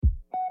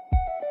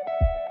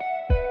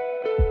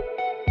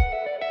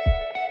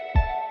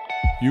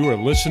You are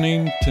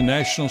listening to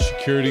National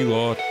Security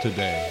Law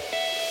Today.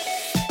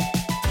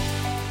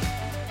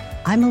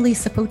 I'm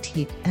Elisa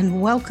Poteet,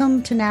 and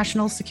welcome to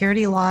National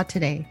Security Law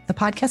Today, the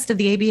podcast of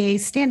the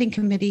ABA's Standing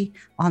Committee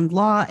on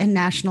Law and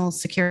National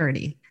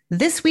Security.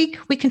 This week,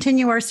 we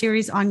continue our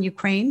series on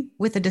Ukraine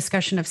with a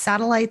discussion of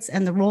satellites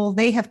and the role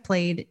they have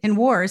played in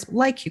wars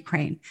like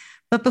Ukraine.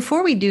 But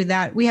before we do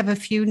that, we have a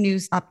few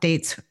news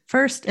updates.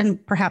 First,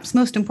 and perhaps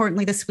most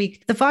importantly this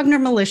week, the Wagner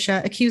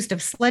militia, accused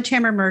of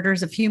sledgehammer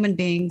murders of human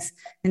beings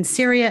in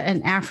Syria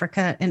and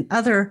Africa and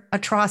other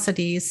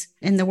atrocities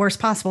in the worst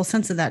possible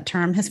sense of that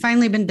term, has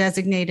finally been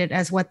designated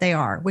as what they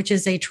are, which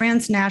is a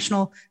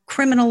transnational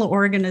criminal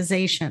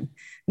organization. And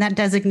that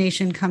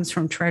designation comes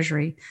from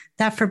Treasury.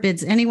 That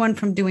forbids anyone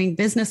from doing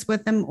business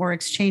with them or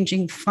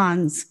exchanging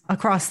funds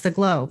across the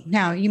globe.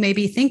 Now, you may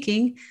be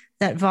thinking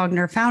that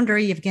Wagner founder,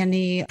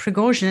 Yevgeny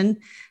Prigozhin,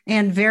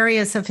 and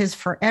various of his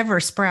forever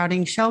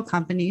sprouting shell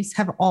companies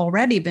have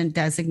already been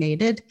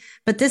designated.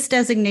 But this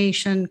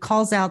designation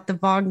calls out the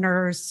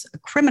Wagner's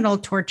criminal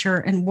torture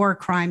and war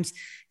crimes,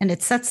 and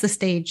it sets the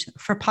stage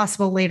for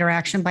possible later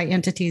action by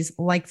entities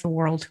like the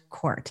World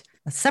Court.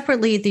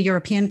 Separately, the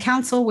European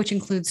Council, which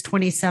includes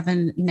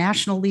 27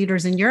 national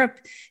leaders in Europe,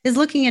 is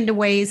looking into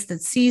ways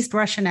that seized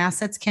Russian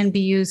assets can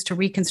be used to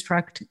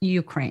reconstruct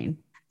Ukraine.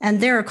 And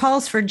there are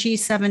calls for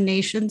G7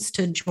 nations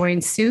to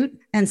join suit,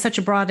 and such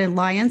a broad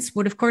alliance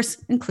would, of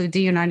course, include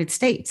the United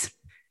States.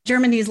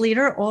 Germany's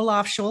leader,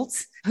 Olaf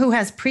Scholz, who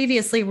has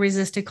previously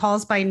resisted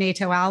calls by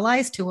NATO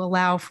allies to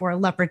allow for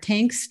Leopard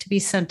tanks to be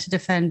sent to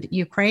defend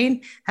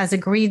Ukraine, has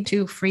agreed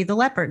to free the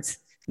Leopards,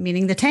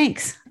 meaning the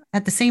tanks.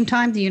 At the same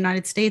time, the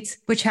United States,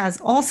 which has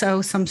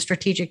also some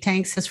strategic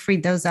tanks, has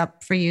freed those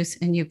up for use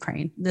in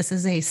Ukraine. This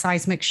is a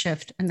seismic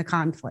shift in the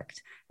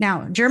conflict.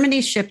 Now,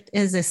 Germany's shift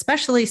is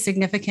especially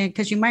significant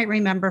because you might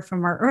remember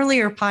from our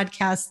earlier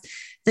podcast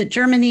that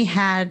Germany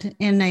had,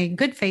 in a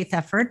good faith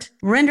effort,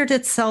 rendered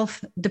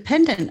itself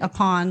dependent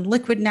upon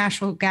liquid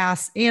natural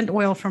gas and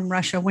oil from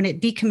Russia when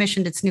it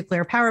decommissioned its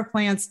nuclear power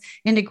plants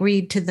and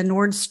agreed to the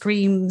Nord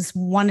Streams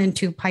 1 and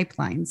 2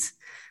 pipelines.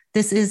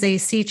 This is a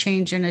sea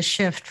change and a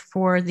shift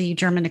for the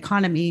German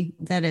economy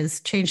that has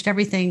changed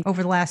everything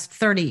over the last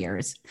 30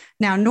 years.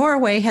 Now,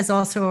 Norway has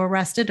also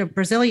arrested a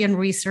Brazilian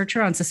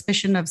researcher on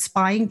suspicion of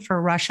spying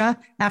for Russia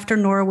after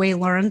Norway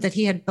learned that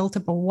he had built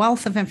up a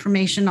wealth of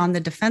information on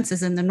the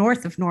defenses in the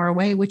north of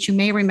Norway, which you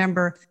may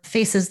remember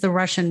faces the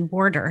Russian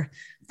border.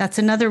 That's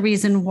another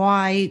reason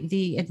why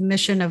the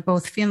admission of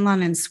both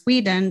Finland and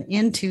Sweden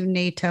into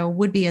NATO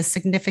would be a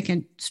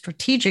significant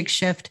strategic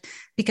shift,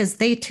 because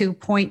they too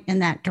point in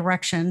that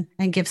direction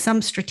and give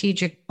some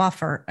strategic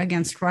buffer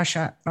against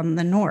Russia from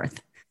the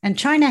north. And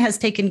China has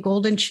taken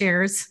golden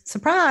shares,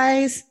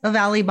 surprise, of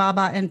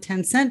Alibaba and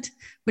Tencent,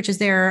 which is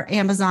their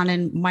Amazon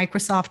and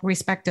Microsoft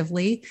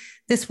respectively.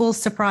 This will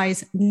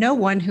surprise no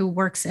one who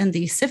works in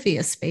the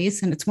CFIUS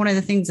space. And it's one of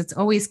the things that's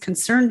always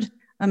concerned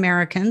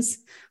Americans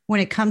when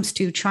it comes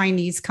to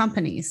Chinese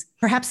companies.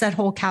 Perhaps that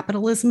whole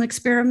capitalism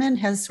experiment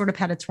has sort of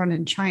had its run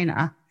in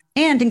China.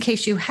 And in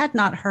case you had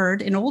not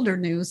heard, in older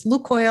news,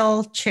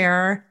 Lukoil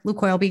chair,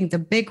 Lukoil being the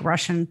big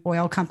Russian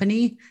oil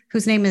company,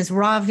 whose name is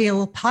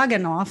Ravil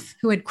Paganov,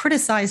 who had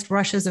criticized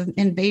Russia's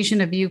invasion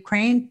of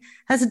Ukraine,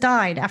 has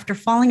died after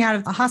falling out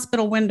of a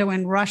hospital window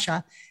in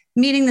Russia,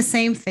 meeting the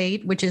same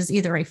fate, which is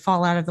either a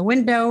fall out of the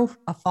window,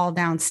 a fall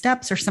down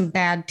steps, or some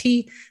bad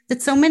tea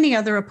that so many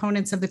other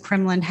opponents of the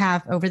Kremlin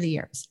have over the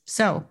years.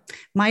 So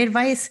my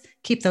advice,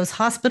 keep those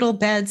hospital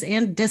beds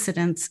and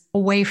dissidents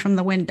away from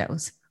the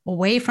windows,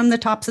 away from the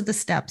tops of the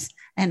steps,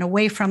 and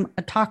away from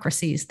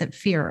autocracies that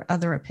fear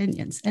other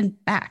opinions.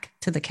 And back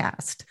to the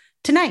cast.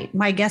 Tonight,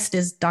 my guest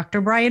is Dr.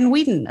 Brian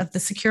Weeden of the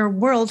Secure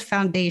World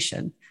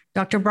Foundation.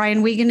 Dr.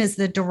 Brian Weeden is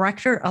the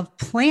Director of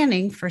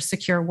Planning for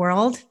Secure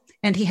World,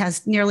 and he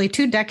has nearly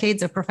 2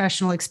 decades of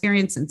professional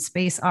experience in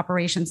space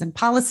operations and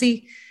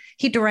policy.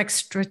 He directs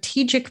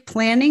strategic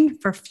planning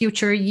for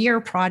future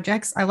year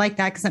projects. I like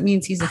that because that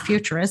means he's a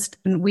futurist,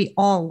 and we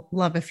all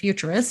love a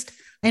futurist.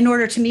 In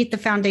order to meet the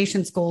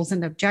foundation's goals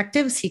and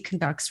objectives, he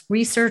conducts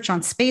research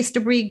on space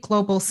debris,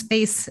 global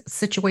space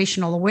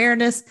situational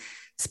awareness,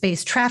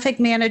 space traffic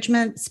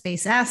management,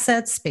 space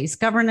assets, space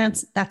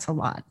governance. That's a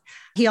lot.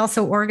 He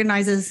also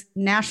organizes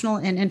national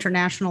and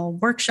international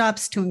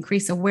workshops to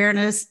increase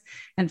awareness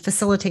and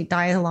facilitate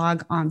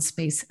dialogue on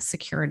space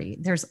security.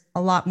 There's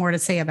a lot more to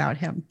say about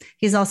him.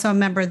 He's also a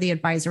member of the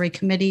Advisory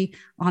Committee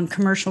on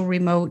Commercial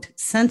Remote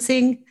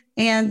Sensing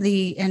and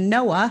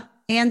NOAA,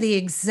 and the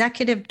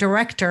executive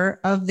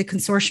director of the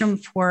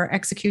Consortium for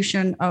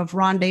Execution of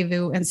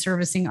Rendezvous and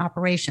Servicing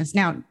Operations.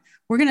 Now,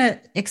 we're going to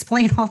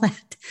explain all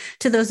that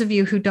to those of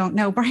you who don't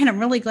know. Brian, I'm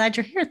really glad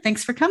you're here.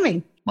 Thanks for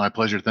coming. My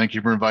pleasure. Thank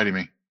you for inviting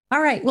me.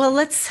 All right. Well,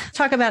 let's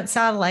talk about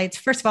satellites.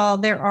 First of all,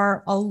 there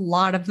are a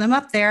lot of them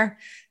up there.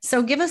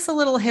 So give us a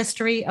little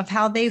history of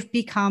how they've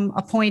become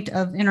a point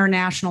of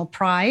international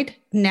pride,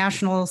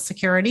 national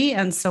security,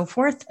 and so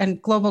forth,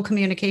 and global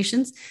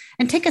communications.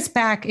 And take us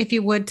back, if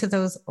you would, to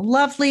those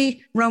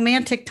lovely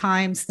romantic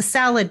times, the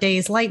salad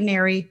days, light and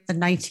airy, the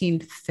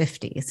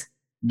 1950s.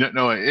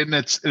 No, and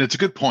it's a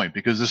good point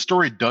because the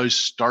story does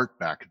start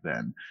back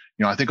then.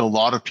 I think a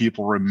lot of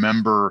people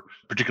remember,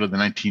 particularly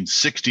the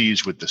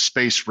 1960s with the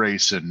space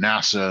race and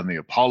NASA and the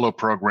Apollo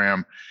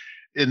program.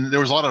 And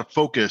there was a lot of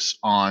focus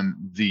on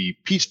the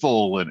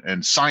peaceful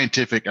and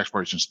scientific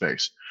exploration of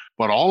space.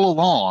 But all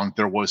along,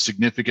 there was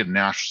significant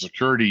national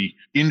security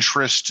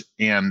interest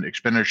and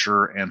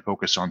expenditure and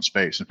focus on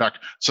space. In fact,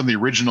 some of the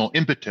original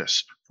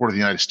impetus for the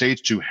United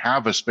States to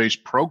have a space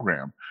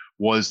program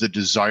was the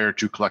desire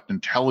to collect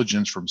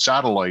intelligence from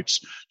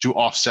satellites to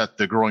offset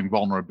the growing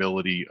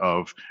vulnerability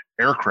of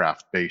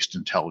aircraft-based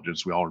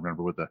intelligence. We all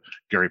remember with the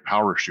Gary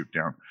Powers shoot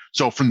down.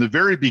 So from the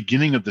very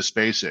beginning of the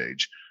space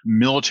age,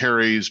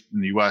 militaries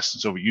in the US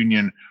and Soviet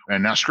Union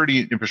and national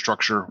security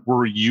infrastructure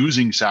were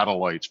using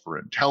satellites for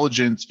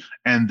intelligence,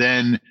 and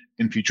then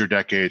in future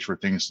decades for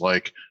things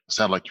like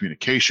satellite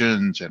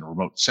communications and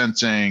remote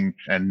sensing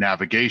and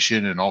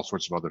navigation and all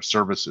sorts of other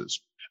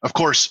services. Of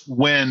course,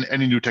 when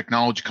any new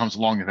technology comes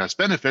along that has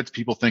benefits,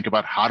 people think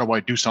about how do I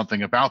do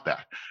something about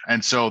that?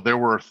 And so there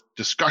were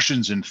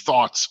discussions and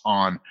thoughts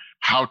on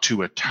how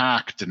to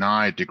attack,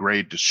 deny,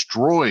 degrade,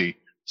 destroy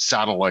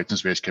satellites and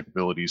space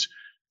capabilities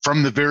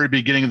from the very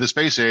beginning of the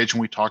space age when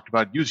we talked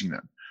about using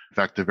them. In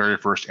fact, the very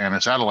first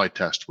anti-satellite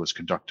test was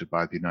conducted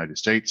by the United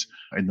States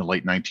in the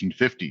late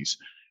 1950s.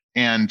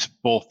 And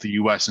both the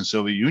US and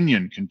Soviet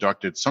Union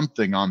conducted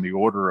something on the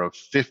order of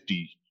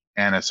 50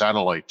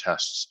 anti-satellite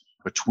tests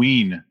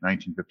between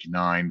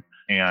 1959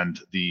 and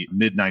the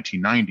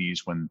mid-1990s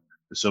when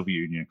the Soviet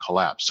Union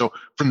collapsed. So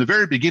from the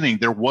very beginning,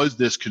 there was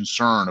this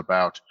concern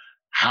about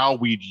how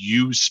we'd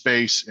use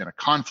space in a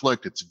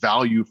conflict, its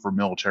value for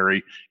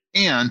military,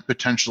 and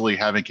potentially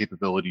having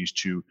capabilities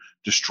to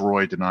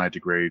destroy, deny,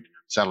 degrade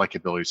satellite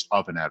capabilities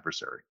of an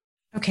adversary.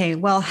 Okay,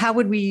 well, how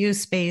would we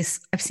use space?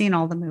 I've seen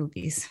all the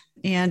movies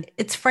and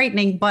it's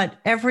frightening, but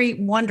every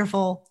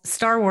wonderful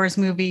Star Wars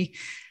movie,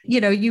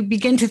 you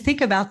begin to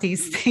think about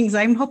these things.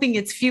 I'm hoping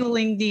it's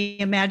fueling the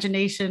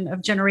imagination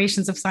of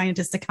generations of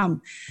scientists to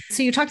come.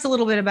 So you talked a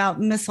little bit about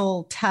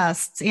missile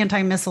tests,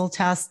 anti-missile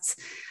tests.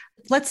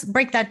 Let's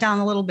break that down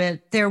a little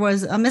bit. There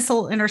was a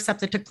missile intercept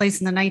that took place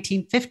in the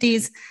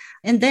 1950s.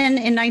 And then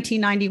in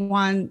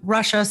 1991,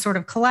 Russia sort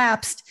of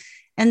collapsed.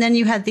 And then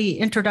you had the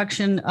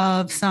introduction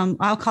of some,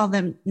 I'll call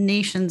them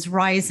nations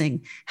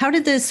rising. How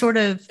did this sort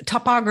of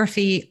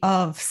topography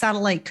of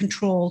satellite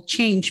control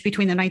change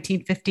between the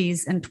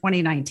 1950s and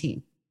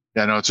 2019?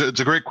 Yeah, no, it's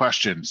a great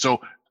question. So,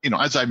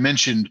 as I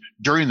mentioned,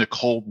 during the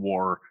Cold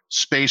War,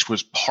 space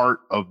was part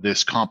of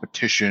this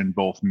competition,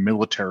 both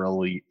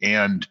militarily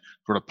and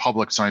sort of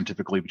public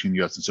scientifically between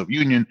the US and Soviet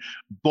Union.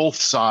 Both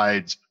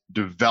sides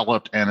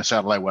developed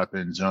anti-satellite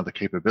weapons and other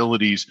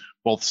capabilities.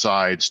 Both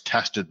sides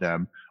tested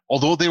them,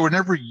 although they were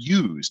never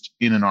used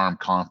in an armed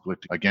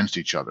conflict against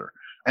each other.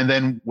 And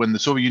then when the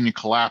Soviet Union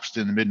collapsed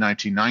in the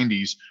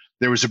mid-1990s,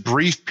 there was a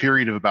brief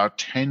period of about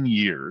 10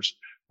 years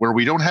where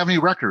we don't have any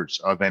records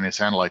of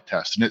anti-satellite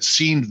tests. And it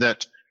seemed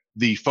that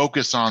the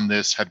focus on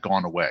this had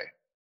gone away.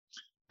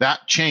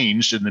 That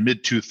changed in the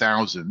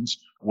mid-2000s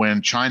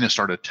when China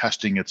started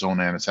testing its own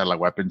anti-satellite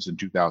weapons in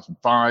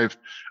 2005.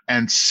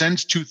 And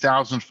since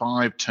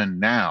 2005 to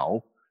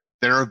now,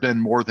 there have been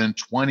more than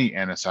 20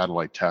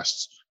 anti-satellite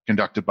tests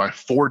conducted by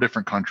 4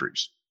 different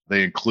countries.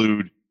 They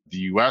include the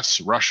US,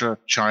 Russia,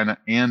 China,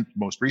 and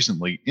most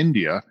recently,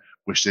 India,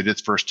 which did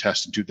its first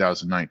test in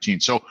 2019.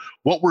 So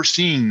what we're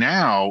seeing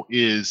now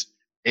is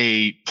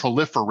a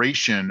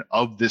proliferation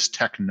of this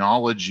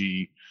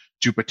technology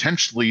to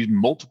potentially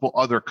multiple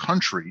other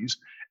countries.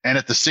 And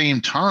at the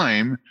same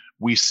time,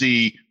 we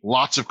see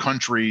lots of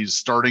countries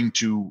starting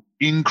to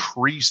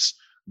increase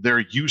their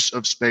use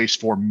of space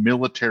for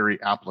military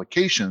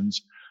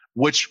applications,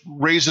 which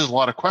raises a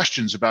lot of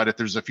questions about if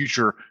there's a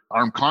future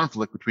armed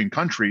conflict between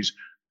countries,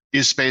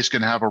 is space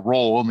going to have a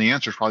role? And the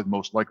answer is probably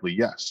most likely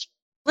yes.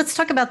 Let's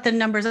talk about the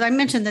numbers. I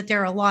mentioned that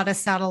there are a lot of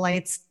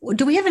satellites.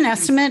 Do we have an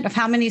estimate of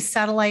how many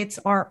satellites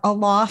are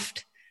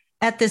aloft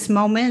at this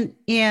moment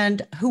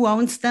and who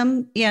owns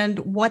them and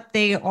what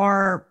they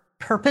are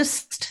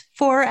purposed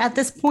for at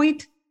this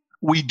point?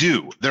 We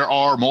do. There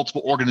are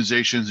multiple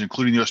organizations,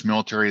 including the U.S.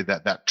 military,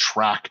 that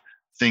track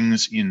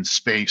things in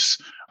space.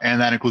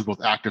 And that includes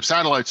both active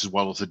satellites as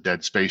well as the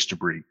dead space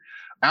debris.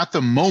 At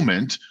the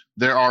moment,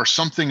 there are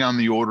something on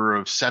the order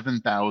of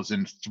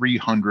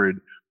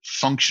 7,300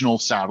 functional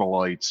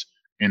satellites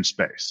in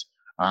space.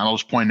 I'll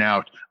just point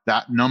out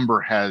that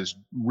number has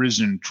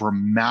risen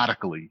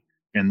dramatically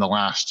in the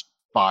last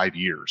 5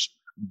 years.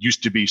 It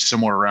used to be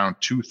somewhere around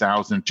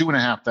 2,000,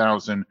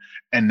 2,500,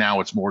 and now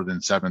it's more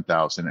than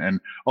 7,000.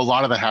 And a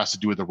lot of that has to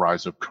do with the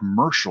rise of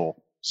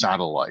commercial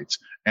satellites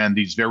and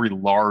these very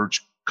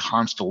large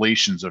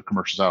constellations of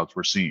commercial satellites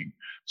we're seeing.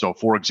 So,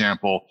 for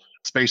example,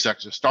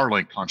 SpaceX's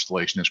Starlink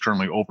constellation is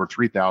currently over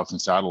 3,000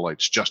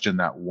 satellites just in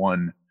that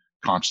one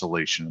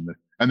constellation.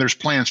 And there's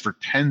plans for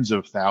tens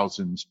of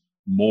thousands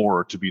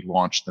more to be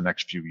launched the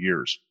next few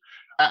years.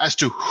 As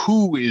to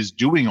who is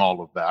doing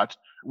all of that,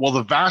 well,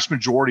 the vast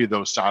majority of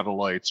those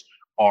satellites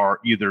are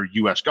either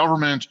US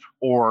government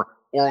or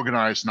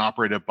organized and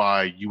operated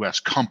by US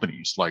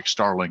companies like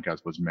Starlink,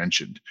 as was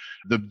mentioned.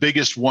 The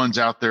biggest ones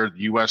out there,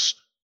 the US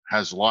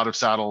has a lot of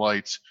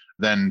satellites,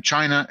 then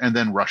China, and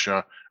then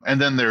Russia.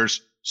 And then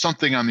there's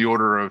something on the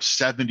order of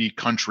 70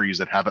 countries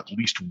that have at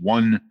least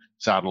one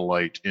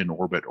satellite in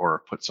orbit or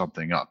have put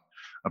something up.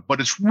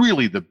 But it's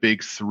really the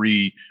big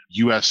three,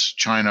 US,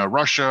 China,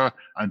 Russia,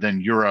 and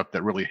then Europe,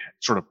 that really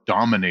sort of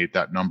dominate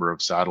that number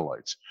of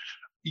satellites.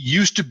 It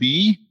used to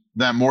be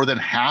that more than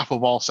half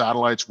of all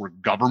satellites were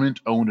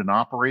government owned and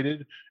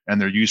operated, and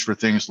they're used for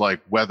things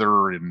like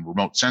weather and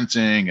remote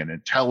sensing and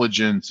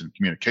intelligence and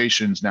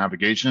communications,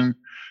 navigation.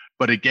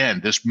 But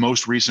again, this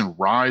most recent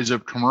rise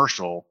of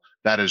commercial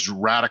that has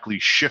radically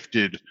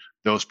shifted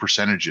those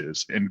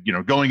percentages. And,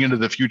 going into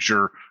the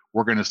future,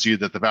 we're going to see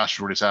that the vast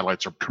majority of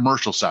satellites are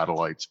commercial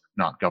satellites,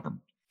 not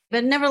government.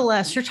 But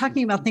nevertheless, you're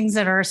talking about things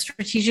that are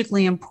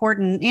strategically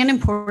important and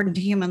important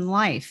to human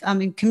life. I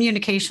mean,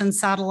 communication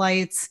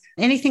satellites,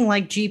 anything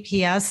like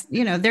GPS,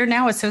 they're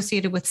now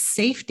associated with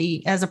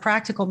safety as a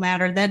practical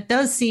matter. That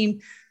does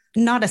seem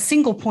not a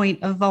single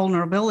point of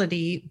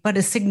vulnerability, but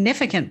a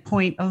significant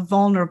point of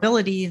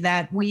vulnerability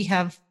that we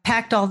have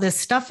packed all this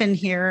stuff in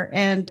here.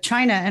 And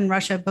China and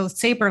Russia both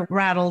saber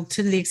rattled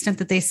to the extent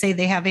that they say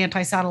they have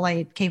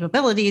anti-satellite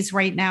capabilities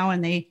right now.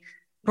 And they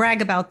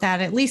brag about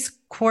that at least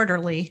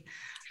quarterly.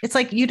 It's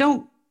like, you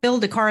don't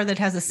build a car that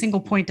has a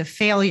single point of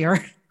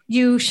failure.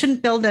 You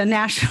shouldn't build a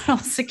national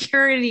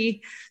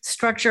security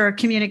structure or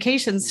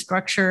communications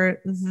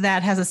structure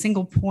that has a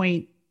single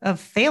point of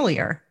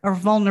failure or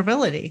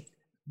vulnerability.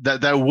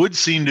 That would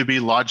seem to be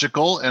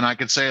logical. And I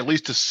could say, at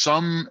least to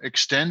some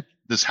extent,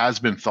 this has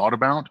been thought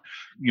about.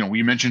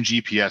 We mentioned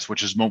GPS,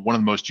 which is one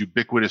of the most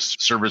ubiquitous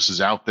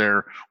services out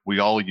there. We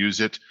all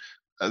use it.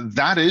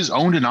 That is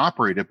owned and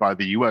operated by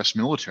the US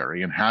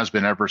military and has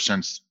been ever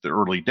since the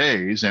early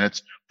days. And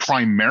it's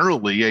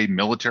primarily a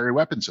military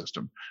weapon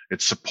system.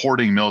 It's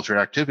supporting military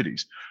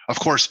activities. Of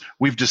course,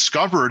 we've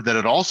discovered that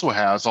it also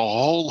has a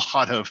whole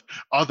lot of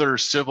other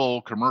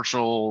civil,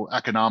 commercial,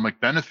 economic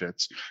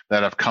benefits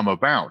that have come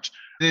about.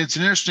 And it's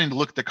interesting to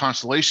look at the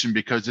constellation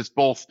because it's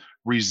both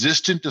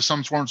resistant to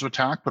some forms of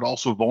attack, but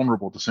also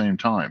vulnerable at the same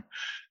time.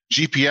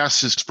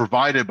 GPS is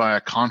provided by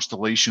a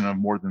constellation of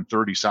more than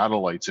 30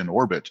 satellites in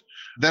orbit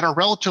that are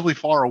relatively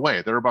far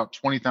away. They're about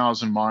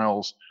 20,000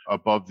 miles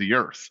above the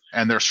Earth,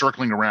 and they're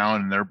circling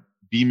around and they're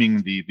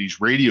beaming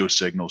these radio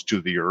signals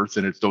to the Earth.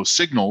 And it's those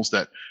signals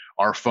that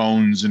our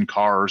phones and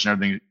cars and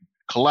everything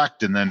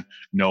collect and then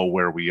know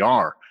where we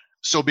are.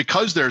 So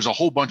because there's a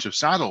whole bunch of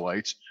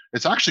satellites,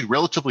 it's actually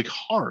relatively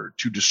hard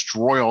to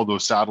destroy all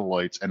those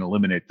satellites and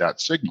eliminate that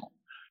signal.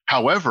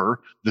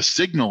 However, the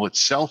signal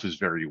itself is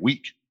very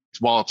weak.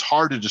 While it's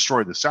hard to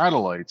destroy the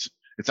satellites,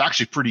 it's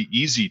actually pretty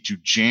easy to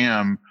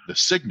jam the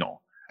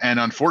signal. And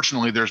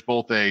unfortunately, there's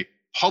both a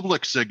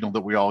public signal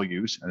that we all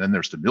use, and then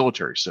there's the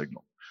military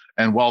signal.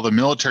 And while the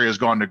military has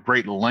gone to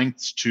great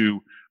lengths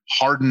to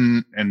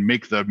harden and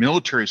make the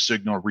military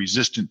signal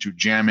resistant to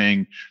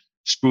jamming,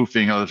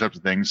 spoofing, other types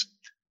of things,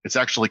 it's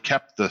actually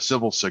kept the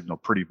civil signal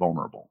pretty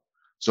vulnerable.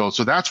 So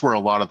that's where a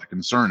lot of the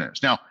concern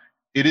is. Now,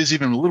 it is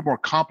even a little more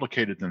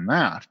complicated than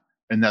that,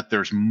 in that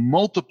there's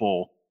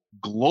multiple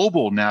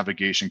global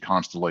navigation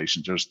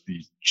constellations. There's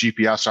the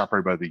GPS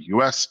operated by the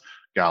US,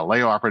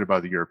 Galileo operated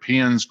by the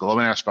Europeans,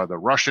 GLONASS by the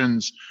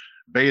Russians,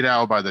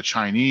 Beidou by the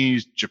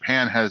Chinese.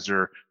 Japan has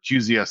their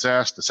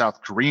QZSS. The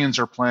South Koreans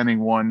are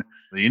planning one.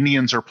 The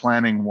Indians are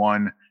planning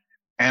one.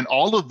 And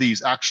all of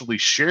these actually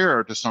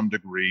share, to some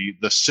degree,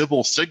 the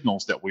civil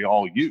signals that we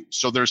all use.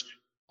 So there's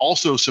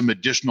also some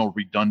additional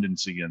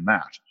redundancy in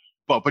that.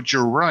 But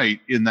you're right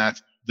in that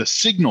the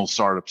signal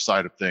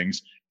side of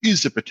things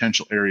is a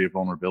potential area of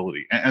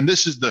vulnerability. And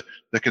this is the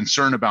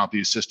concern about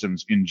these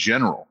systems in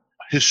general.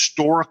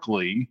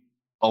 Historically,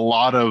 a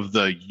lot of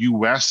the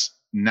US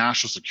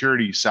national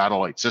security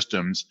satellite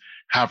systems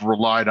have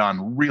relied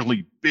on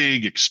really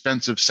big,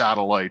 expensive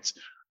satellites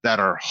that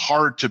are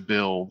hard to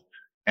build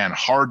and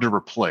hard to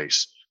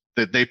replace,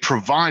 that they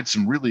provide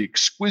some really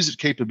exquisite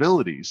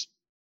capabilities,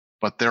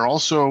 but they're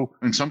also,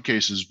 in some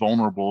cases,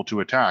 vulnerable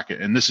to attack.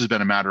 And this has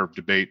been a matter of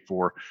debate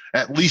for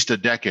at least a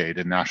decade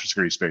in national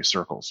security space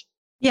circles.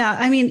 Yeah,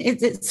 I mean,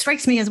 it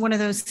strikes me as one of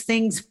those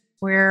things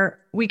where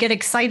we get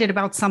excited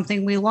about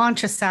something, we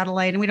launch a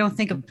satellite, and we don't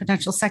think of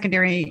potential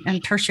secondary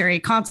and tertiary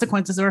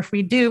consequences. Or if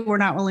we do, we're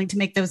not willing to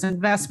make those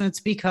investments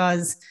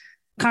because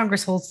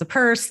Congress holds the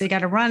purse. They got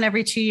to run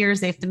every 2 years.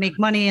 They have to make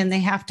money, and they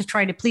have to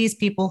try to please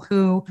people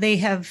who they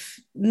have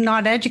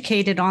not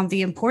educated on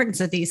the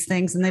importance of these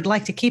things. And they'd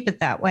like to keep it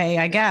that way,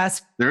 I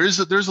guess. There's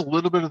a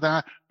little bit of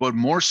that, but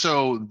more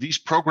so these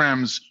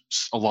programs,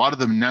 a lot of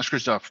them, national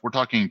stuff, we're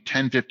talking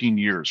 10, 15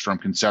 years from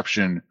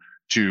conception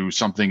to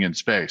something in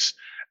space.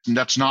 And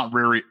that's not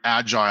very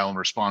agile in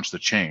response to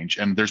change.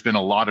 And there's been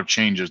a lot of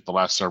changes the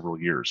last several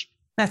years.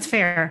 That's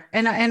fair.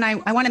 And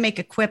I want to make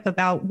a quip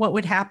about what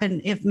would happen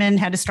if men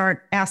had to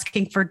start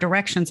asking for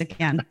directions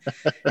again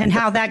and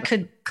how that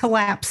could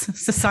collapse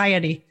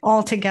society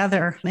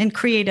altogether and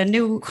create a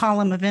new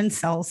column of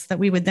incels that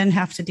we would then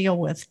have to deal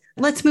with.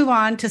 Let's move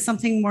on to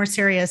something more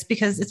serious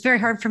because it's very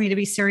hard for me to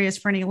be serious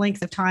for any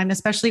length of time,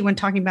 especially when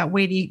talking about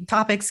weighty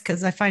topics,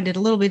 because I find it a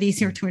little bit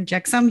easier to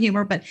inject some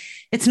humor, but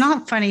it's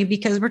not funny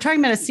because we're talking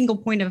about a single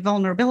point of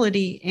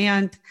vulnerability.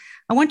 And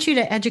I want you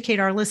to educate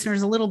our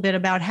listeners a little bit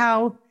about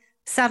how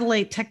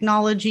satellite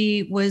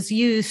technology was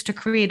used to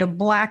create a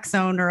black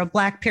zone or a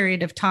black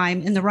period of time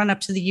in the run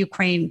up to the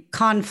Ukraine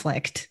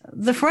conflict.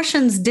 The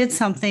Russians did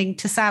something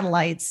to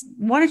satellites.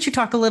 Why don't you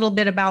talk a little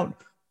bit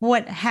about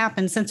what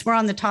happened, since we're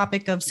on the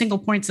topic of single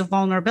points of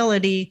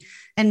vulnerability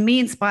and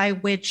means by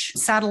which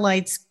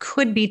satellites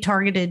could be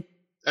targeted?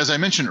 As I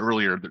mentioned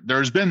earlier,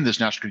 there's been this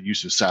national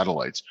use of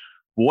satellites.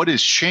 What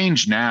has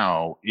changed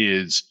now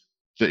is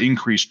the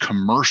increased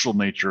commercial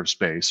nature of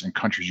space and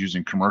countries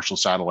using commercial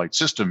satellite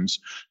systems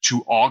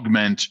to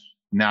augment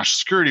national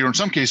security, or in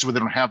some cases where they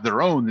don't have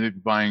their own, they're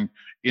buying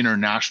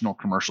international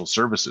commercial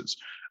services.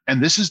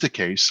 And this is the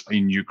case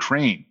in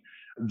Ukraine.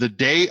 The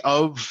day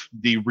of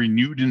the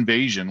renewed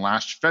invasion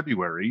last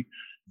February,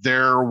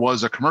 there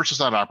was a commercial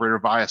satellite operator,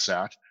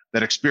 Viasat,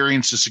 that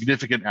experienced a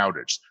significant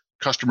outage.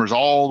 Customers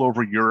all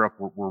over Europe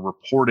were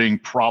reporting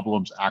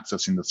problems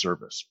accessing the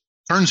service.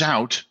 Turns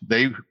out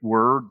they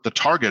were the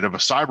target of a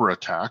cyber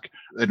attack.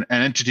 An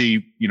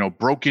entity,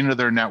 broke into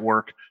their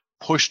network,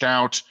 pushed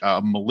out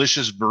a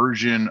malicious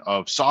version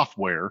of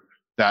software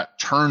that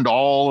turned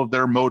all of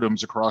their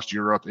modems across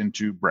Europe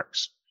into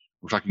bricks.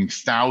 We're talking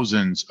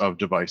thousands of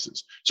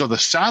devices. So the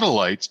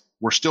satellites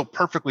were still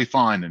perfectly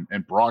fine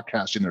and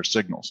broadcasting their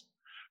signals.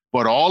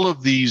 But all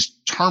of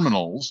these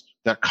terminals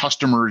that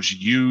customers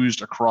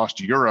used across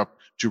Europe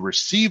to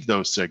receive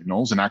those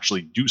signals and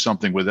actually do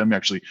something with them,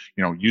 actually,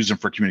 use them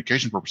for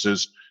communication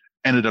purposes,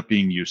 ended up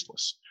being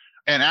useless.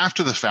 And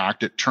after the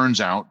fact, it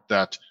turns out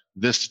that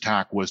this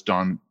attack was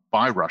done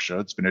by Russia.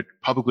 It's been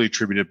publicly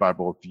attributed by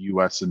both the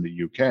US and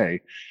the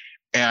UK.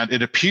 And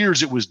it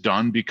appears it was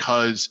done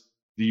because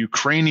the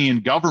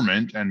Ukrainian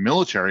government and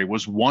military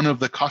was one of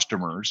the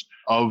customers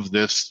of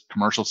this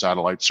commercial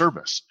satellite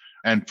service.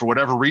 And for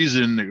whatever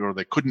reason, or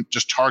they couldn't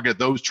just target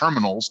those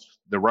terminals,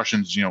 the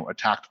Russians,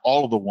 attacked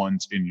all of the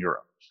ones in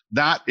Europe.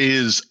 That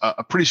is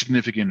a pretty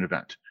significant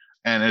event.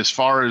 And as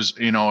far as,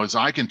 as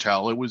I can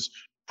tell, it was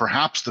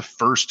perhaps the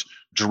first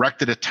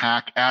directed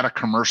attack at a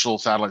commercial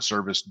satellite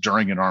service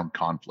during an armed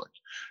conflict.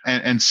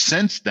 And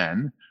since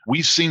then,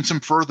 we've seen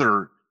some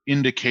further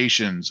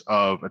indications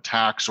of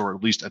attacks, or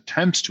at least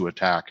attempts to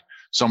attack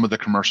some of the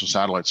commercial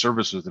satellite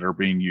services that are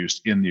being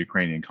used in the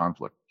Ukrainian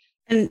conflict.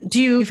 And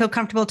do you feel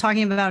comfortable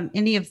talking about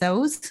any of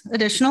those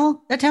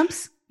additional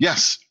attempts?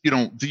 Yes.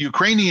 The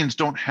Ukrainians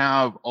don't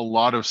have a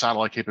lot of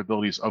satellite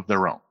capabilities of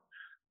their own.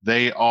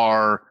 They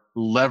are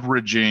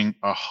leveraging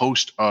a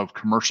host of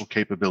commercial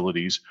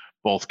capabilities,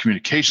 both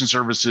communication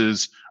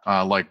services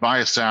like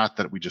Viasat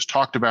that we just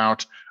talked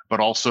about, but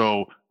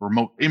also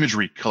remote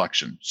imagery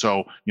collection.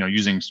 So,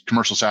 using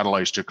commercial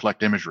satellites to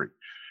collect imagery.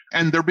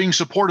 And they're being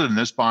supported in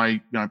this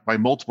by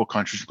multiple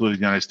countries, including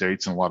the United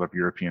States and a lot of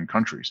European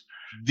countries.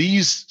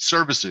 These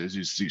services,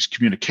 these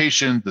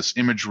communication, this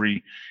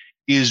imagery,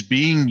 is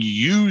being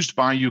used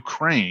by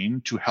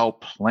Ukraine to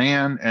help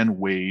plan and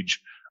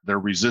wage their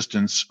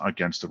resistance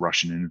against the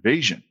Russian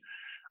invasion.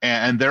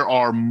 And there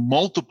are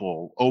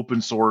multiple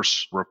open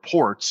source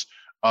reports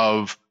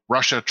of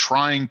Russia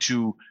trying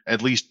to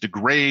at least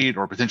degrade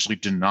or potentially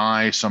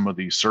deny some of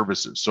these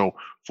services. So,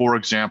 for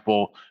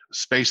example,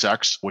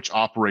 SpaceX, which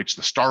operates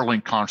the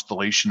Starlink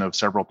constellation of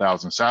several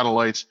thousand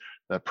satellites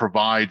that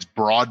provides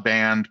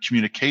broadband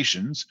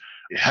communications,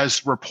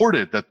 has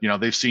reported that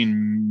they've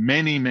seen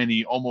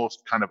many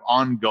almost kind of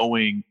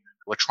ongoing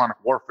electronic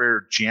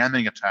warfare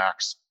jamming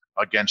attacks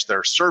against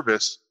their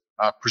service,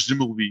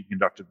 presumably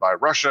conducted by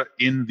Russia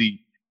in the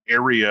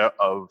area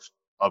of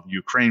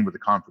Ukraine where the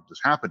conflict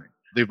is happening.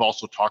 They've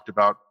also talked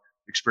about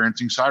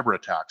experiencing cyber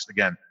attacks,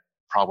 again,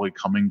 probably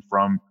coming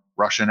from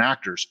Russian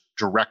actors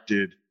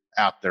directed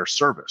at their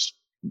service.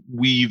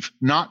 We've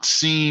not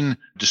seen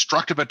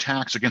destructive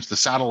attacks against the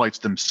satellites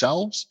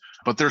themselves,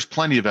 but there's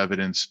plenty of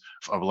evidence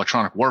of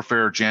electronic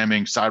warfare,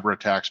 jamming, cyber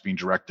attacks being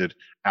directed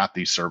at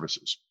these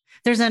services.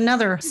 There's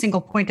another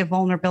single point of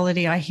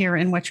vulnerability I hear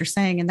in what you're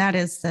saying, and that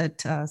is that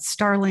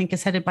Starlink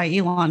is headed by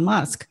Elon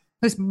Musk,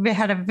 who's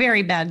had a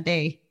very bad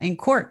day in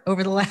court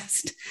over the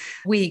last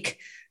week.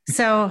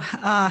 So,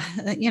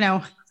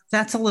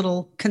 that's a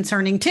little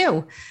concerning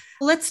too.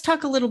 Let's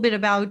talk a little bit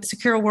about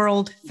Secure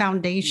World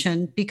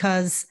Foundation,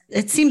 because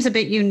it seems a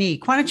bit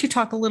unique. Why don't you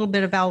talk a little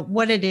bit about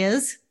what it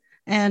is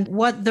and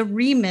what the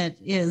remit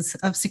is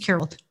of Secure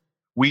World?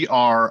 We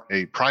are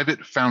a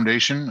private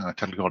foundation,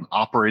 technically called an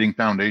operating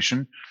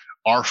foundation.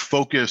 Our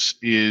focus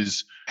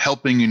is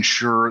helping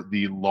ensure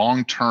the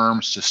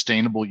long-term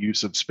sustainable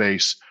use of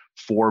space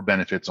for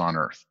benefits on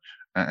Earth.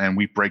 And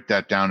we break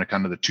that down to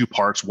kind of the two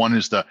parts. One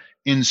is the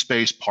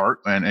in-space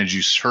part. And as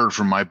you heard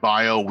from my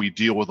bio, we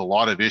deal with a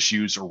lot of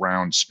issues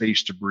around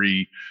space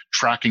debris,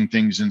 tracking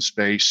things in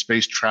space,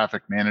 space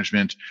traffic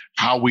management,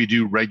 how we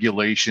do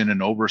regulation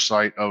and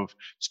oversight of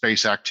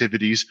space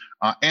activities,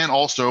 and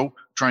also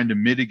trying to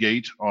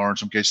mitigate or in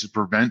some cases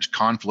prevent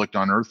conflict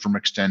on Earth from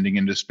extending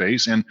into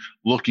space and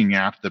looking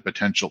at the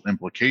potential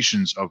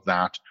implications of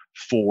that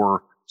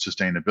for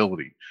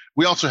sustainability.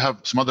 We also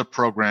have some other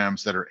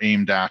programs that are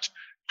aimed at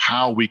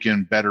how we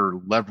can better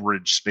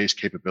leverage space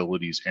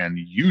capabilities and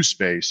use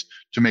space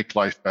to make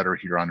life better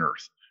here on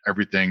Earth.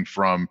 Everything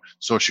from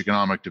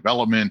socioeconomic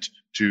development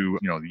to,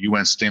 the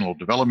UN Sustainable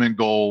Development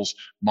Goals,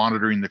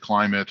 monitoring the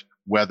climate,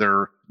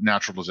 weather,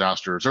 natural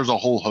disasters. There's a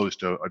whole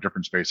host of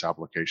different space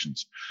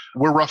applications.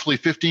 We're roughly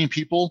 15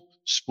 people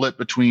split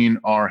between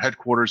our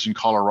headquarters in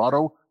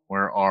Colorado,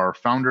 where our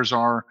founders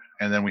are,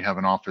 and then we have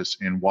an office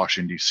in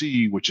Washington,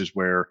 D.C., which is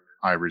where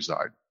I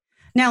reside.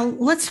 Now,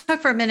 let's talk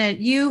for a minute.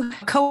 You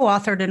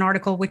co-authored an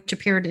article which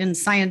appeared in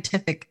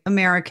Scientific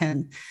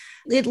American.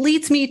 It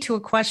leads me to a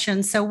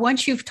question. So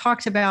once you've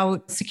talked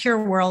about secure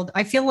world,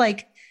 I feel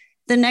like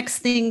the next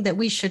thing that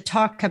we should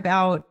talk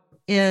about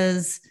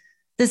is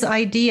this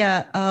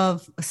idea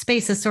of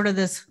space as sort of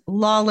this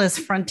lawless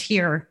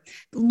frontier.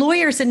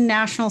 Lawyers in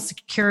national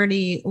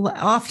security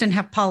often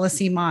have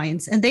policy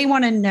minds, and they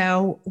want to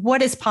know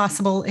what is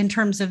possible in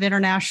terms of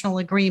international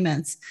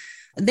agreements.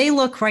 They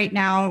look right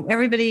now,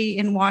 everybody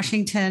in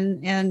Washington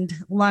and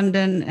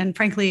London, and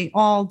frankly,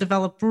 all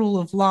developed rule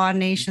of law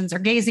nations are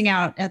gazing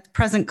out at the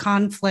present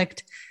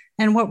conflict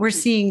and what we're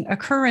seeing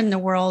occur in the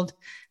world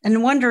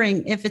and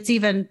wondering if it's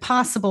even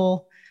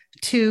possible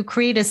to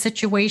create a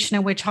situation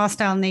in which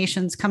hostile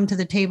nations come to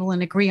the table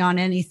and agree on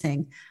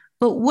anything.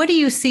 But what do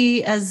you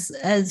see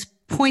as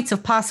points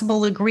of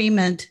possible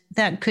agreement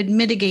that could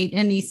mitigate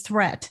any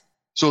threat?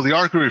 So the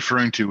article you're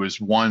referring to is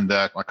one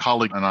that a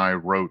colleague and I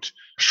wrote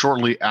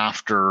shortly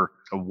after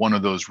one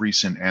of those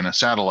recent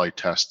anti-satellite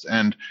tests.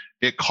 And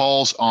it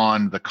calls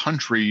on the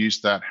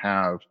countries that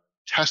have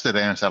tested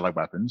anti-satellite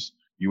weapons,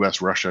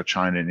 US, Russia,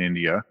 China, and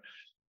India,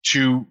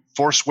 to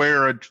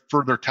forswear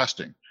further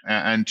testing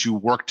and to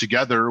work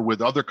together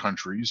with other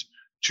countries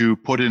to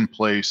put in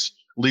place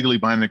legally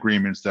binding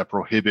agreements that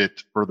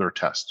prohibit further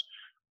tests.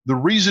 The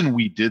reason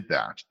we did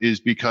that is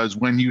because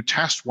when you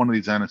test one of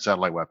these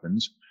anti-satellite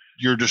weapons,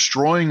 you're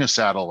destroying a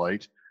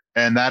satellite,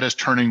 and that is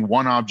turning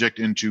one object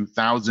into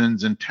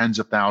thousands and tens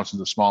of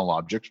thousands of small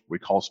objects we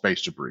call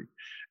space debris.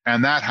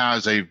 And that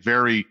has a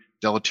very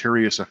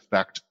deleterious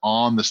effect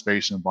on the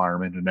space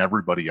environment and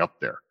everybody up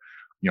there.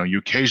 You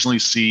occasionally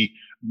see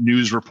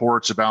news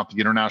reports about the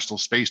International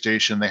Space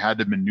Station. They had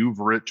to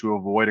maneuver it to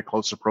avoid a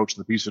close approach to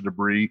the piece of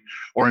debris.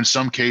 Or in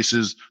some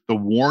cases, the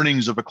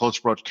warnings of a close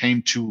approach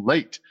came too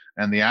late,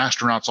 and the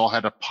astronauts all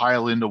had to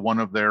pile into one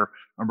of their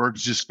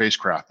emergency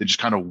spacecraft. They just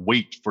kind of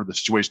wait for the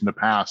situation to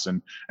pass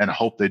and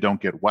hope they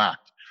don't get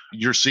whacked.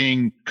 You're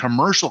seeing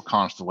commercial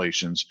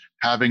constellations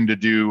having to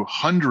do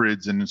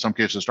hundreds, and in some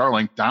cases,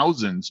 Starlink,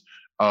 thousands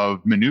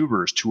of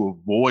maneuvers to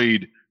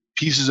avoid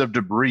pieces of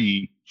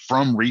debris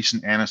from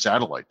recent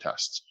anti-satellite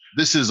tests.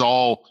 This is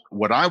all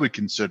what I would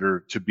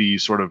consider to be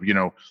sort of,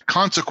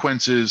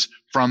 consequences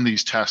from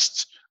these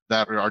tests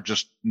that are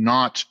just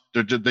not,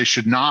 they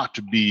should not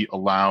be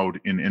allowed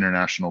in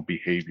international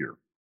behavior.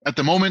 At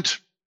the moment,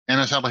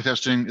 anti-satellite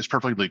testing is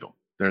perfectly legal.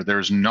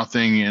 There's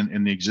nothing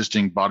in the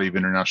existing body of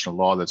international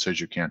law that says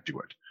you can't do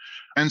it.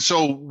 And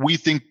so we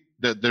think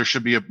that there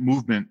should be a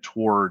movement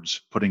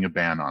towards putting a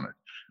ban on it.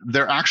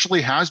 There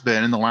actually has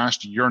been in the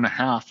last year and a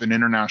half an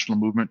international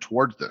movement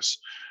towards this.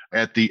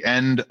 At the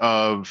end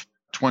of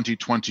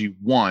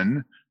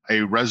 2021,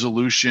 a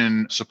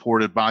resolution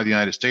supported by the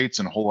United States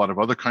and a whole lot of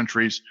other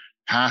countries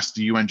passed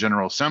the UN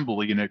General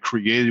Assembly, and it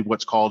created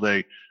what's called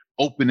a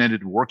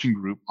open-ended working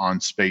group on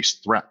space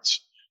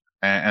threats.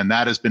 And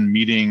that has been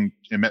meeting,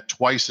 it met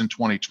twice in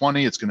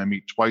 2020. It's going to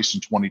meet twice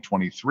in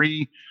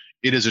 2023.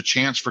 It is a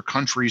chance for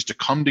countries to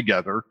come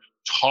together,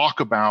 talk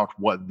about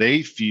what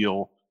they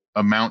feel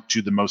amount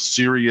to the most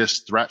serious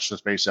threats to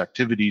space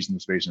activities in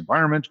the space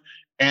environment,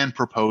 and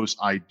propose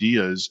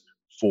ideas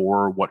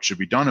for what should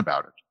be done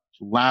about it.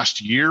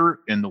 Last year,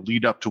 in the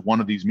lead up to one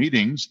of these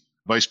meetings,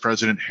 Vice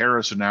President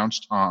Harris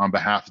announced on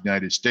behalf of the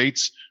United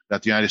States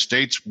that the United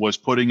States was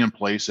putting in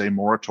place a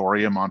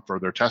moratorium on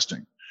further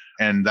testing.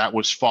 And that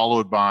was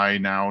followed by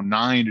now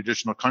 9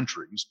 additional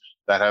countries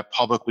that have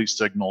publicly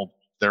signaled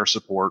their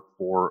support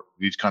for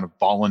these kind of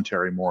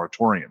voluntary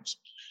moratoriums.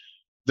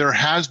 There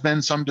has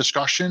been some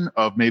discussion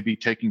of maybe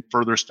taking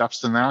further steps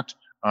than that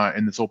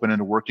in this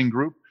open-ended working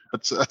group.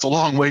 That's a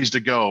long ways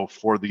to go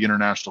for the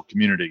international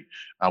community.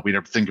 We'd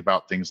have to think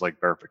about things like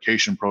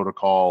verification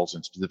protocols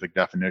and specific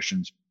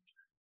definitions.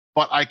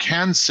 But I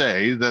can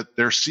say that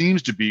there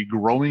seems to be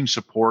growing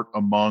support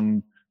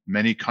among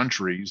many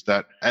countries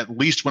that, at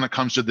least when it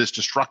comes to this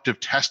destructive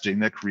testing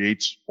that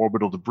creates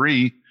orbital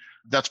debris,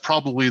 that's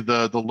probably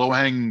the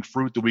low-hanging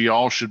fruit that we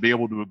all should be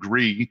able to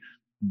agree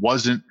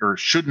wasn't or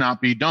should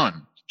not be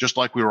done. Just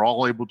like we were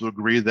all able to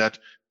agree that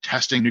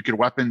testing nuclear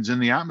weapons in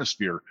the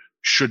atmosphere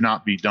should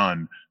not be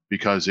done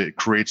because it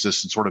creates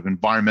this sort of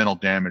environmental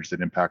damage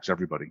that impacts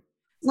everybody.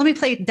 Let me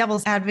play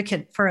devil's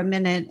advocate for a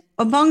minute.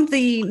 Among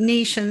the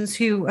nations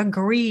who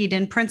agreed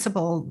in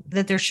principle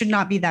that there should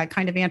not be that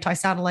kind of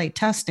anti-satellite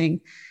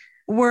testing,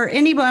 were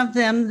any of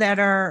them that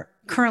are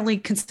currently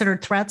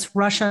considered threats,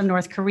 Russia,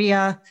 North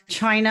Korea,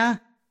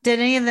 China? Did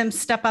any of them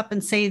step up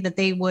and say that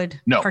they would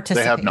participate?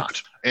 No, they have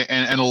not.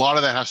 And a lot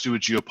of that has to do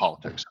with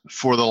geopolitics.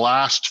 For the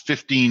last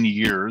 15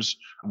 years,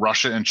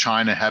 Russia and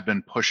China have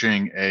been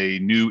pushing a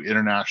new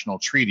international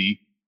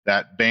treaty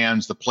that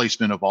bans the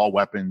placement of all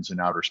weapons in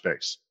outer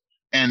space.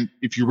 And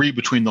if you read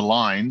between the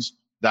lines,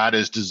 that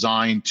is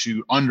designed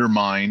to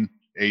undermine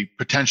a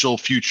potential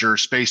future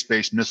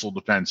space-based missile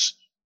defense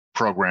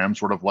program,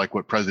 sort of like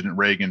what President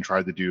Reagan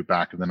tried to do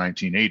back in the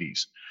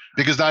 1980s.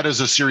 Because that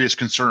is a serious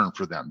concern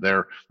for them.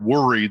 They're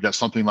worried that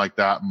something like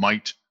that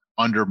might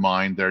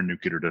undermine their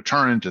nuclear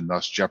deterrent and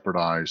thus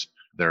jeopardize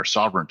their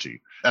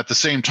sovereignty. At the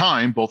same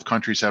time, both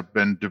countries have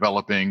been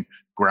developing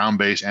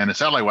ground-based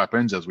anti-satellite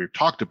weapons, as we've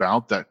talked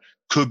about, that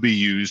could be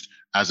used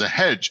as a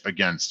hedge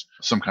against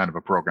some kind of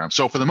a program.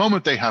 So for the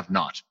moment, they have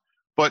not.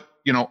 But,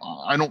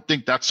 I don't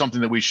think that's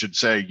something that we should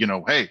say,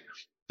 hey,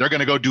 they're going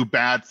to go do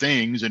bad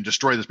things and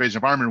destroy the space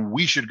environment.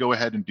 We should go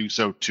ahead and do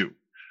so too.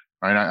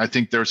 Right? I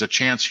think there's a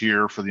chance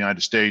here for the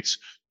United States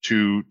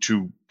to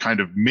kind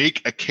of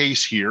make a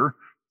case here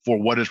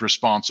for what is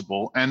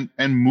responsible and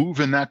move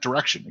in that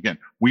direction. Again,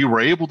 we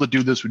were able to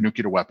do this with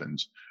nuclear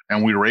weapons,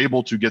 and we were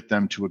able to get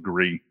them to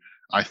agree.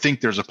 I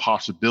think there's a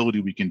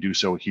possibility we can do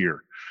so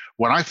here.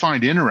 What I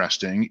find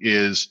interesting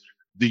is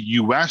the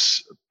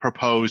U.S.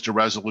 proposed a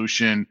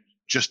resolution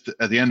just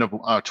at the end of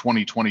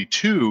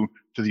 2022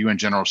 to the UN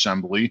General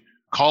Assembly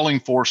calling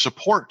for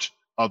support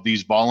of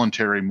these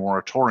voluntary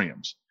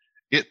moratoriums.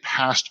 It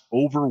passed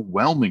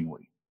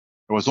overwhelmingly.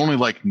 There was only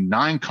like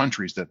 9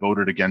 countries that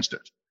voted against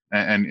it,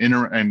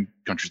 and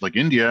countries like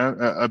India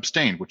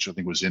abstained, which I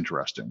think was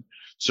interesting.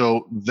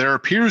 So there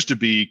appears to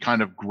be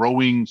kind of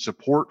growing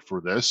support for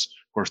this.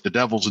 Of course, the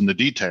devil's in the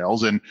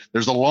details, and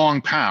there's a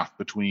long path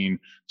between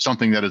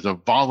something that is a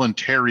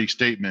voluntary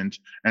statement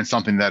and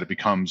something that it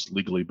becomes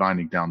legally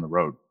binding down the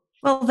road.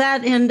 Well,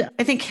 that, and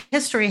I think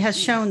history has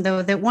shown,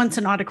 though, that once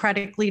an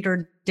autocratic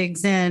leader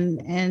digs in,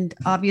 and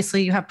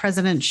obviously you have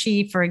President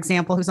Xi, for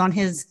example, who's on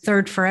his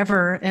third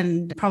forever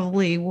and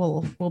probably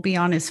will be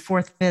on his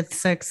 4th, 5th,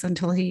 6th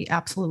until he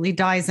absolutely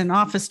dies in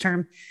office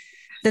term,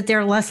 that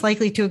they're less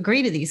likely to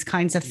agree to these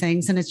kinds of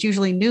things. And it's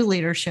usually new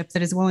leadership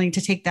that is willing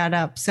to take that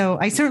up. So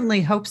I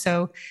certainly hope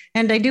so.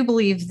 And I do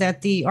believe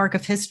that the arc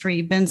of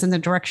history bends in the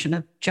direction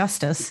of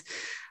justice,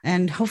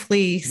 and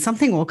hopefully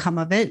something will come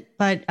of it.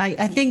 But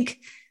I think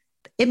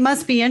it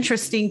must be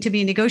interesting to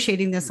be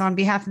negotiating this on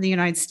behalf of the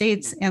United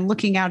States and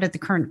looking out at the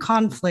current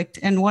conflict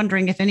and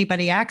wondering if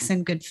anybody acts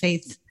in good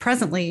faith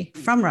presently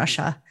from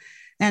Russia.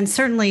 And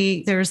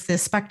certainly there's the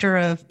specter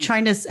of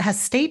China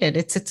has stated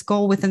its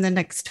goal within the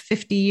next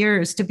 50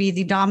 years to be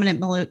the dominant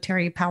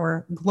military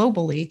power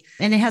globally.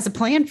 And it has a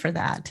plan for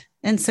that.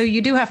 And so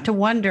you do have to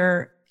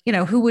wonder,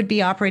 who would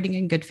be operating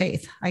in good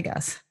faith, I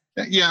guess.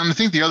 Yeah. And I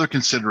think the other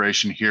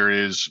consideration here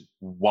is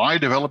why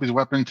develop these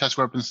test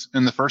weapons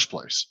in the first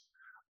place?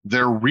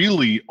 They're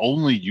really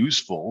only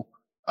useful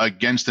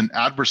against an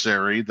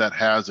adversary that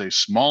has a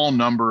small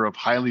number of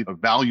highly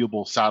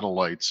valuable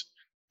satellites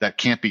that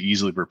can't be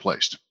easily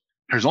replaced.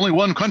 There's only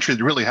one country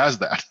that really has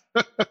that,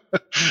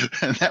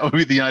 and that would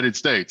be the United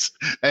States.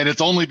 And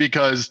it's only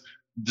because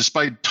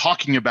despite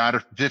talking about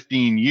it for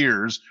 15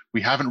 years,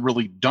 we haven't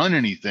really done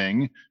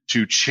anything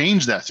to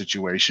change that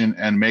situation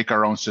and make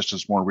our own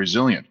systems more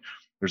resilient.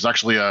 There's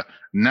actually a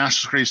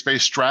National Security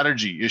Space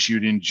Strategy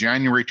issued in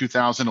January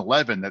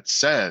 2011 that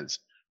says,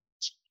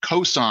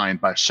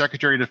 co-signed by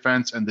Secretary of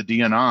Defense and the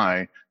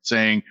DNI,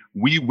 saying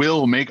we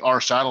will make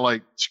our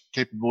satellite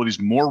capabilities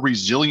more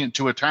resilient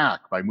to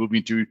attack by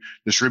moving to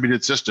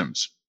distributed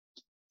systems.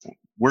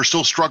 We're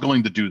still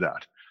struggling to do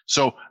that.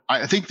 So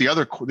I think the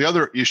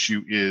other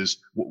issue is,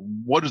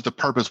 what is the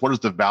purpose? What is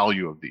the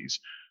value of these?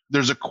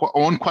 There's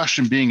one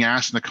question being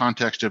asked in the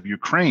context of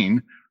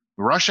Ukraine.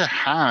 Russia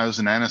has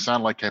an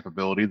anti-satellite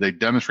capability. They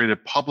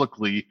demonstrated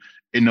publicly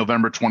in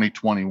November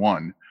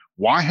 2021.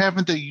 Why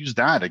haven't they used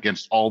that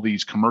against all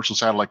these commercial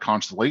satellite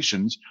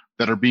constellations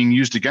that are being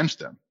used against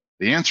them?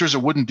 The answer is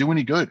it wouldn't do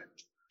any good.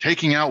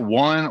 Taking out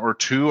 1 or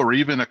 2 or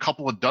even a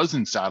couple of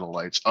dozen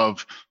satellites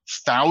of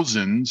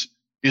thousands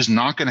is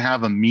not going to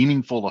have a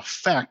meaningful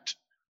effect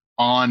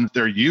on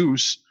their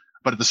use.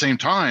 But at the same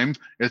time,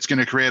 it's going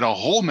to create a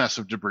whole mess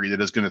of debris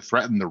that is going to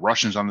threaten the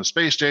Russians on the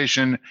space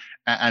station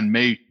and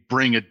may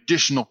bring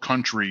additional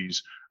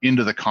countries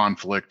into the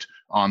conflict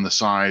on the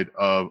side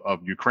of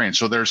Ukraine.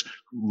 So there's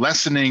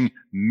lessening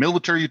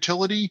military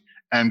utility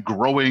and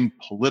growing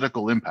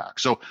political impact.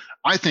 So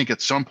I think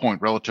at some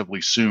point relatively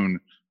soon,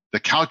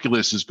 the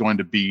calculus is going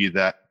to be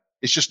that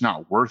it's just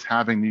not worth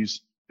having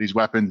these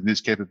weapons and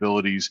these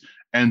capabilities.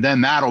 And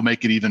then that'll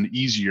make it even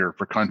easier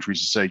for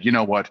countries to say, you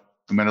know what,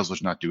 we might as well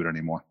not do it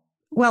anymore.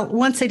 Well,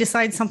 once they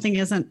decide something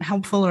isn't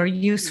helpful or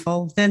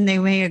useful, then they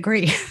may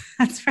agree.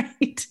 That's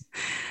right.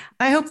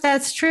 I hope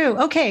that's true.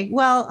 Okay.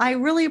 Well, I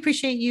really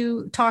appreciate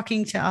you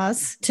talking to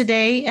us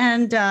today.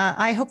 And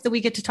I hope that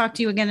we get to talk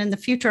to you again in the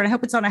future. And I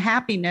hope it's on a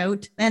happy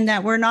note and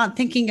that we're not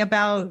thinking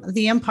about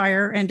the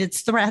empire and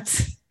its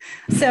threats.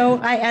 So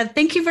I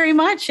thank you very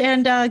much.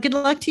 And good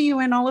luck to you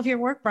and all of your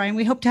work, Brian.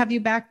 We hope to have you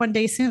back one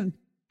day soon.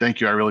 Thank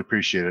you. I really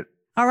appreciate it.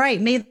 All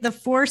right. May the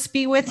force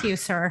be with you,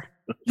 sir.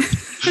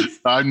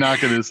 I'm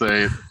not going to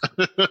say it.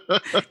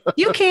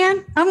 You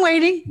can. I'm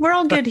waiting. We're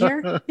all good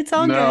here. It's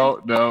all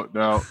good.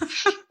 No.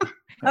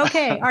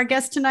 Okay. Our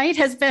guest tonight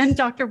has been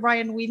Dr.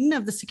 Brian Weeden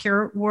of the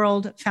Secure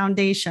World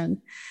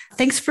Foundation.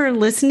 Thanks for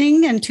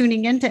listening and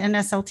tuning in to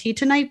NSLT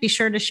tonight. Be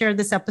sure to share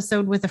this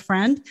episode with a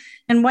friend.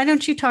 And why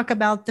don't you talk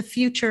about the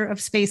future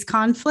of space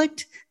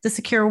conflict, the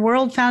Secure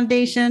World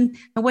Foundation,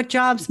 and what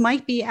jobs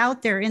might be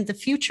out there in the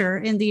future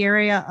in the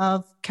area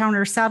of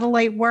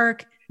counter-satellite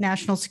work,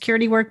 national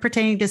security work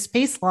pertaining to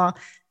space law,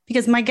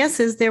 because my guess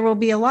is there will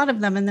be a lot of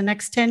them in the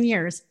next 10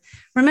 years.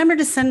 Remember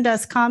to send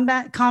us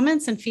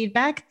comments and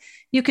feedback.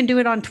 You can do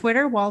it on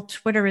Twitter while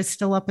Twitter is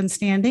still up and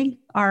standing.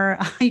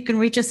 You can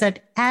reach us at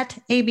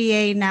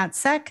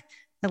ABA-NatSec,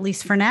 at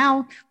least for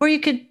now, or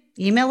you could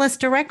email us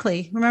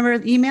directly.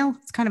 Remember email?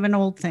 It's kind of an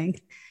old thing.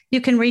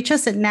 You can reach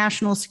us at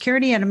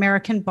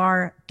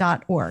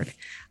nationalsecurity@americanbar.org.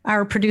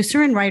 Our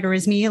producer and writer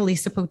is me,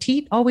 Elisa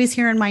Poteet, always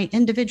here in my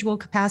individual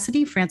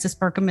capacity. Francis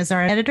Burkham is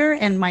our editor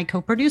and my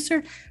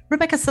co-producer.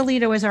 Rebecca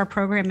Salito is our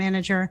program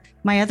manager.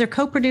 My other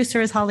co-producer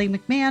is Holly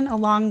McMahon,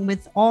 along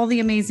with all the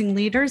amazing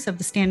leaders of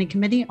the Standing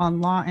Committee on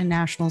Law and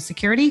National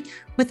Security,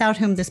 without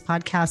whom this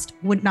podcast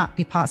would not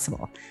be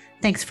possible.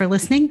 Thanks for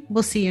listening.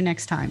 We'll see you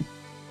next time.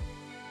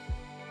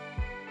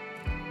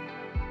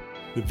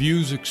 The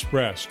views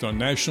expressed on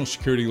National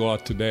Security Law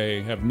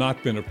Today have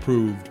not been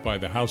approved by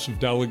the House of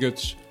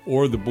Delegates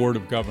or the Board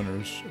of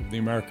Governors of the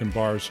American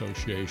Bar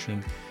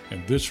Association,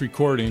 and this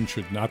recording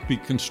should not be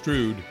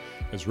construed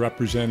as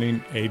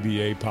representing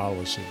ABA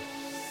policy.